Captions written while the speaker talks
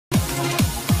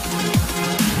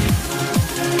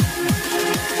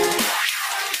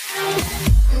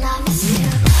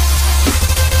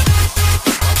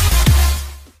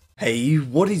Hey,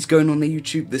 what is going on there,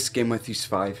 YouTube? This is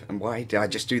GameWorth5, and why did I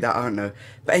just do that? I don't know.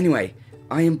 But anyway,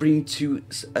 I am bringing to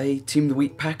a Team of the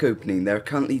Week pack opening. There are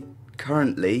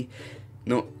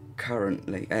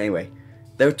anyway,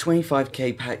 there are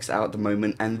 25k packs out at the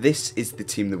moment, and this is the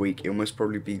Team of the Week. It'll most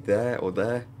probably be there or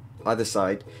there, either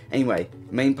side. Anyway,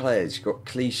 main players, you've got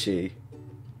Clichy,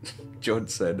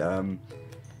 Johnson,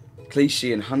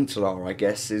 Clichy and Huntelaar, I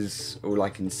guess, is all I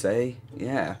can say.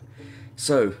 Yeah.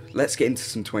 So, let's get into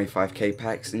some 25k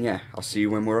packs, and yeah, I'll see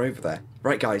you when we're over there.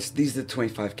 Right guys, these are the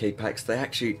 25k packs. They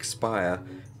actually expire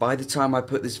by the time I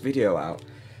put this video out.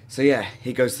 So yeah,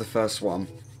 here goes the first one.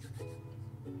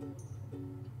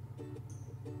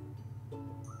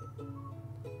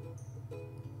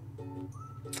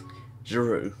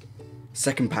 Giroud.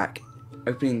 Second pack.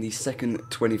 Opening the second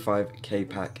 25k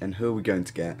pack, and who are we going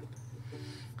to get?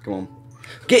 Come on.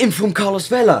 Get him from Carlos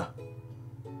Vela!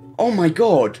 Oh my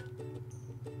god!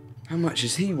 How much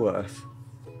is he worth?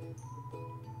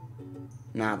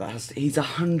 Nah, he's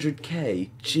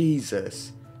 100k.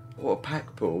 Jesus. What a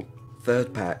pack pull.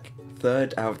 Third pack.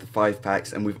 Third out of the 5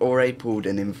 packs, and we've already pulled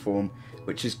an inform,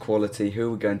 which is quality. Who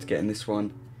are we going to get in this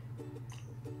one?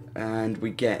 And we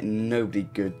get nobody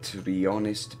good, to be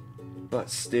honest. But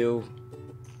still,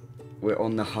 we're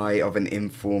on the high of an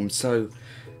inform, so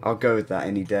I'll go with that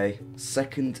any day.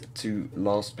 Second to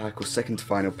last pack, or second to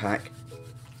final pack.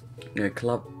 We're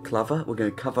going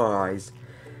to cover our eyes.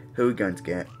 Who are we going to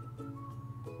get?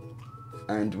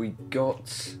 And we got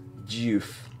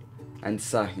Diouf and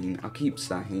Sahin. I'll keep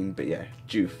Sahin, but yeah,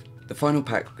 Diouf. The final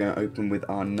pack we're going to open with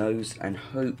our nose and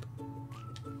hope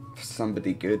for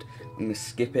somebody good. I'm going to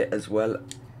skip it as well.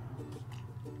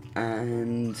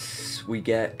 And we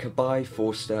get Kabay,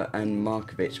 Forster and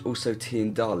Markovic. Also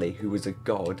Tiendali, who was a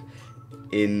god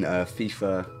in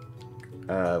FIFA,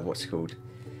 what's it called?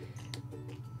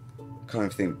 Kind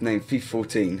of thing, named FIFA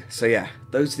 14. So yeah,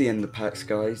 those are the end of the packs,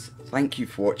 guys. Thank you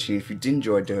for watching. If you did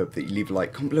enjoy, I do hope that you leave a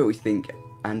like, comment below what you think,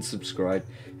 and subscribe.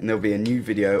 And there'll be a new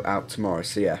video out tomorrow.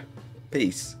 So yeah,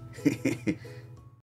 peace.